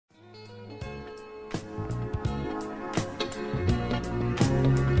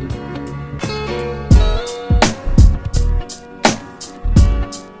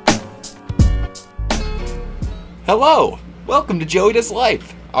Hello! Welcome to Joey Does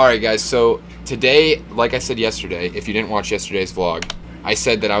Life! Alright guys, so today, like I said yesterday, if you didn't watch yesterday's vlog, I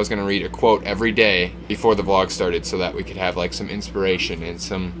said that I was going to read a quote every day before the vlog started so that we could have like some inspiration and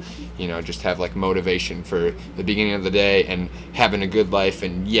some, you know, just have like motivation for the beginning of the day and having a good life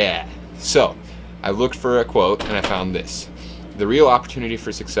and yeah. So, I looked for a quote and I found this. The real opportunity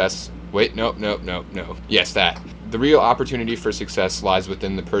for success... Wait, no. Yes, that. The real opportunity for success lies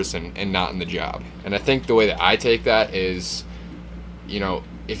within the person and not in the job. And I think the way that I take that is, you know,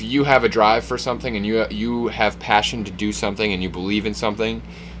 if you have a drive for something and you have passion to do something and you believe in something,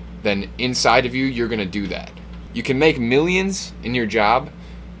 then inside of you, you're going to do that. You can make millions in your job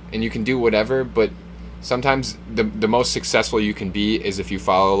and you can do whatever, but sometimes the most successful you can be is if you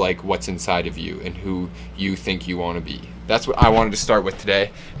follow like what's inside of you and who you think you want to be. That's what I wanted to start with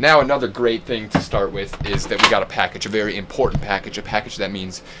today. Now another great thing to start with is that we got a package, a very important package, a package that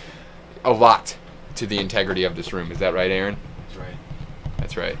means a lot to the integrity of this room. Is that right, Aaron? That's right.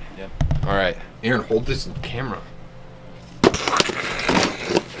 That's right. Yep. All right. Aaron, hold this in the camera.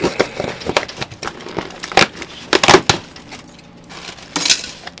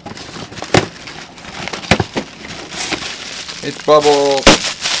 It's Bubble.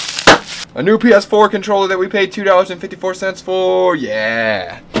 A new PS4 controller that we paid $2.54 for.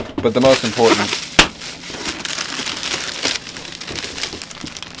 Yeah. But the most important.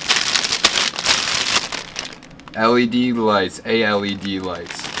 LED lights, ALED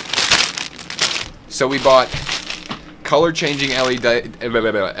lights. So we bought color changing LED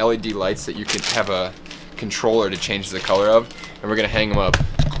lights that you can have a controller to change the color of, and we're gonna hang them up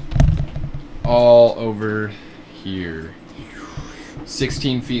all over here.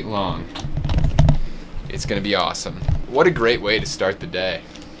 16 feet long. It's gonna be awesome. What a great way to start the day.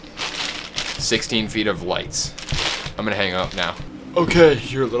 16 feet of lights. I'm gonna hang up now. Okay,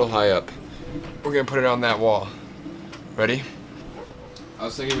 you're a little high up. We're gonna put it on that wall. Ready? I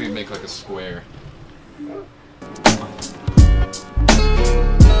was thinking we'd make like a square.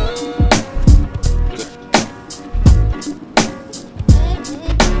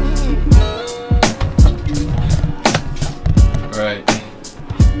 Alright.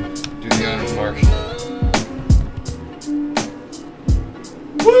 Do the honors, Mark.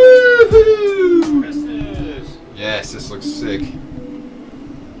 Woohoo! Christmas! Yes, this looks sick.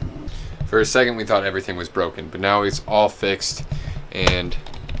 For a second we thought everything was broken, but now it's all fixed, and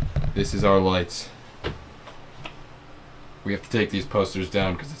this is our lights. We have to take these posters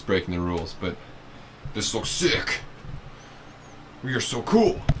down because it's breaking the rules, but this looks sick. We are so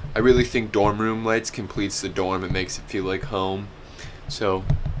cool. I really think dorm room lights completes the dorm. It makes it feel like home. So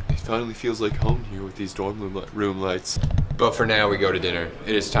it finally feels like home here with these dorm room lights. But for now, we go to dinner.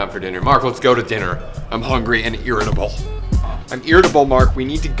 It is time for dinner. Mark, let's go to dinner. I'm hungry and irritable. I'm irritable, Mark. We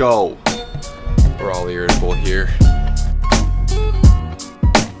need to go. We're all irritable here.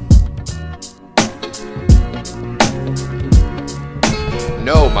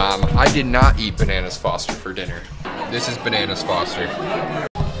 No, Mom, I did not eat Bananas Foster for dinner. This is Bananas Foster.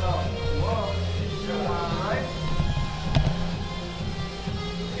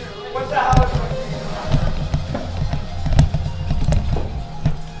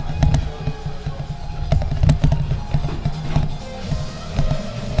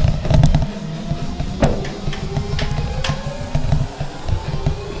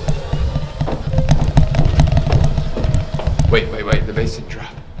 Wait, the base didn't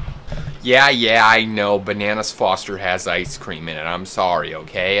drop. Yeah, I know, Bananas Foster has ice cream in it. I'm sorry,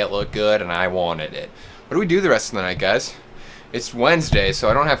 okay? It looked good and I wanted it. What do we do the rest of the night, guys? It's Wednesday, so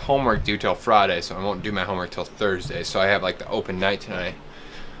I don't have homework due till Friday, so I won't do my homework till Thursday, so I have like the open night tonight.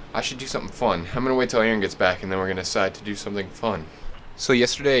 I should do something fun. I'm gonna wait till Aaron gets back and then we're gonna decide to do something fun. So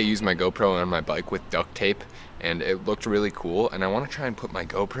yesterday I used my GoPro on my bike with duct tape, and it looked really cool, and I wanna try and put my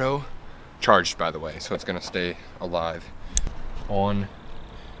GoPro, charged by the way, so it's gonna stay alive, on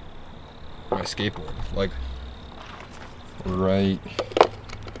my skateboard, like right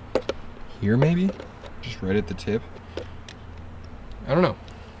here maybe? Just right at the tip. I don't know.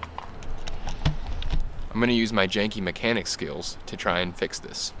 I'm gonna use my janky mechanic skills to try and fix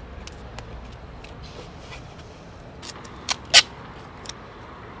this.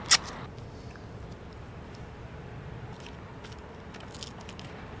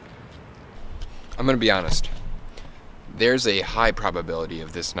 I'm gonna be honest. There's a high probability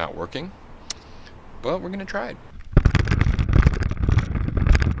of this not working, but we're gonna try it.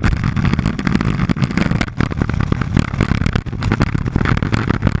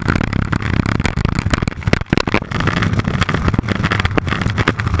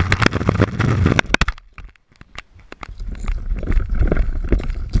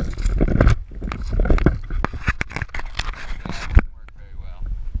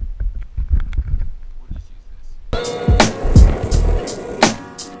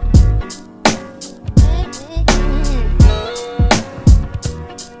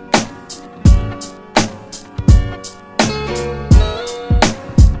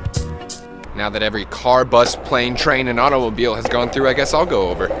 Now that every car, bus, plane, train, and automobile has gone through, I guess I'll go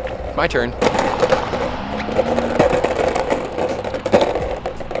over. My turn.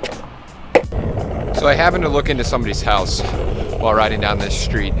 So I happened to look into somebody's house while riding down this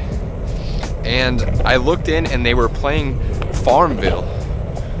street. And I looked in and they were playing Farmville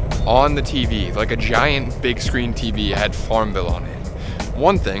on the TV. Like a giant big screen TV had Farmville on it.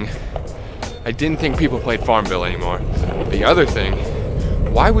 One thing, I didn't think people played Farmville anymore. The other thing,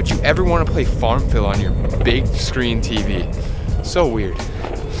 why would you ever want to play Farmville on your big screen TV? So weird.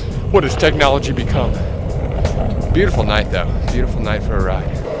 What has technology become? Beautiful night though. Beautiful night for a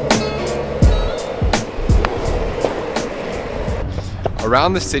ride.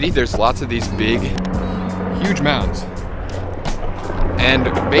 Around the city, there's lots of these big, huge mounds. And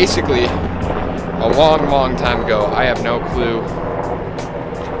basically, a long, long time ago, I have no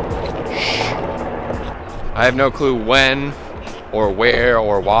clue when or where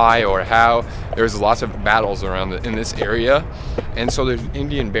or why or how. There's lots of battles around in this area. And so there's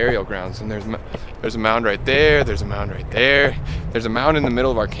Indian burial grounds, and there's a mound right there, there's a mound right there. There's a mound in the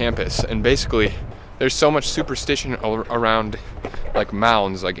middle of our campus, and basically, there's so much superstition around like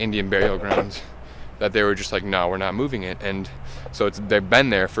mounds, like Indian burial grounds, that they were just like, no, we're not moving it. And so they've been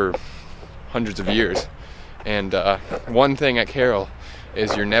there for hundreds of years. And one thing at Carroll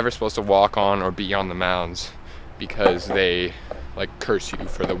is you're never supposed to walk on or be on the mounds because they like curse you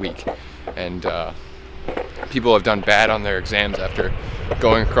for the week. And people have done bad on their exams after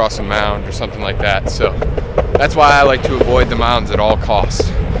going across a mound or something like that. So that's why I like to avoid the mounds at all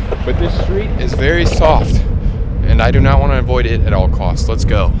costs. But this street is very soft, and I do not want to avoid it at all costs. Let's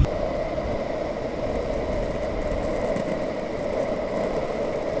go.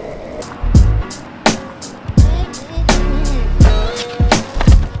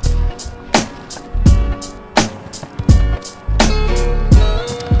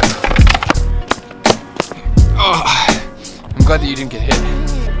 Oh, I'm glad that you didn't get hit.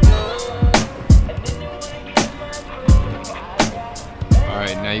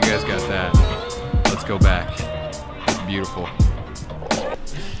 Alright, now you guys got that. Let's go back. It's beautiful.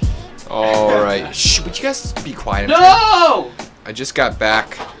 Alright. Shh, would you guys be quiet? No! I just got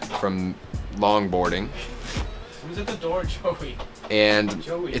back from longboarding. Who's at the door, Joey? And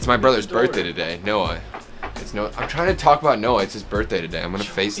Joey, it's my brother's birthday today, Noah. I'm trying to talk about Noah. It's his birthday today. I'm gonna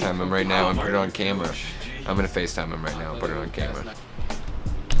FaceTime him right now and put it on camera. I'm gonna FaceTime him right now and put it on camera.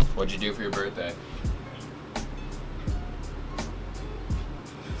 What'd you do for your birthday?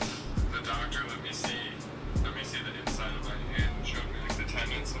 The doctor let me see the inside of my hand and showed me like the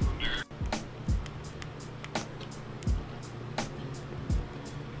tendons of the nerve.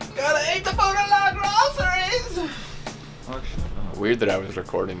 Gotta eat the food and groceries! Weird that I was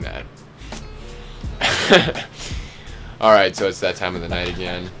recording that. Alright, so it's that time of the night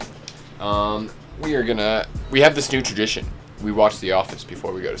again. We have this new tradition. We watch The Office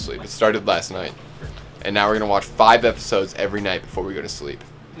before we go to sleep. It started last night. And now we're gonna watch 5 episodes every night before we go to sleep.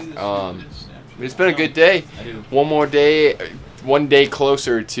 It's been a good day. One day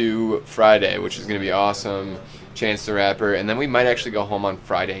closer to Friday, which is gonna be awesome. Chance the Rapper, and then we might actually go home on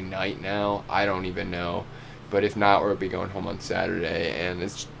Friday night now. I don't even know. But if not, we'll be going home on Saturday, and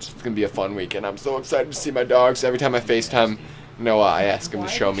it's just gonna be a fun weekend. I'm so excited to see my dogs. Every time I FaceTime Noah, I ask him to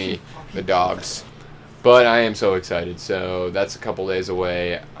show me the dogs. But I am so excited, so that's a couple days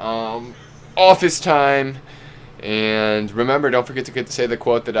away. Office time, and remember, don't forget to say the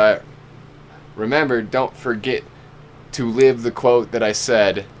quote that I... Remember, don't forget to live the quote that I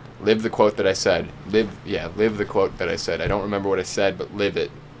said. Live the quote that I said. Live the quote that I said. I don't remember what I said, but live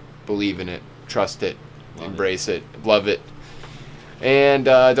it. Believe in it. Trust it. Embrace it. Love it. And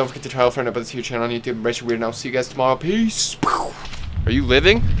don't forget to try a friend up on this huge channel on YouTube. Embrace your weird, and I'll see you guys tomorrow. Peace. Are you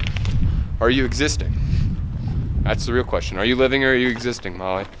living? Or are you existing? That's the real question. Are you living or are you existing,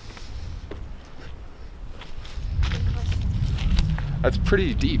 Molly? That's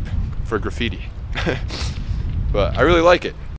pretty deep for graffiti. But I really like it.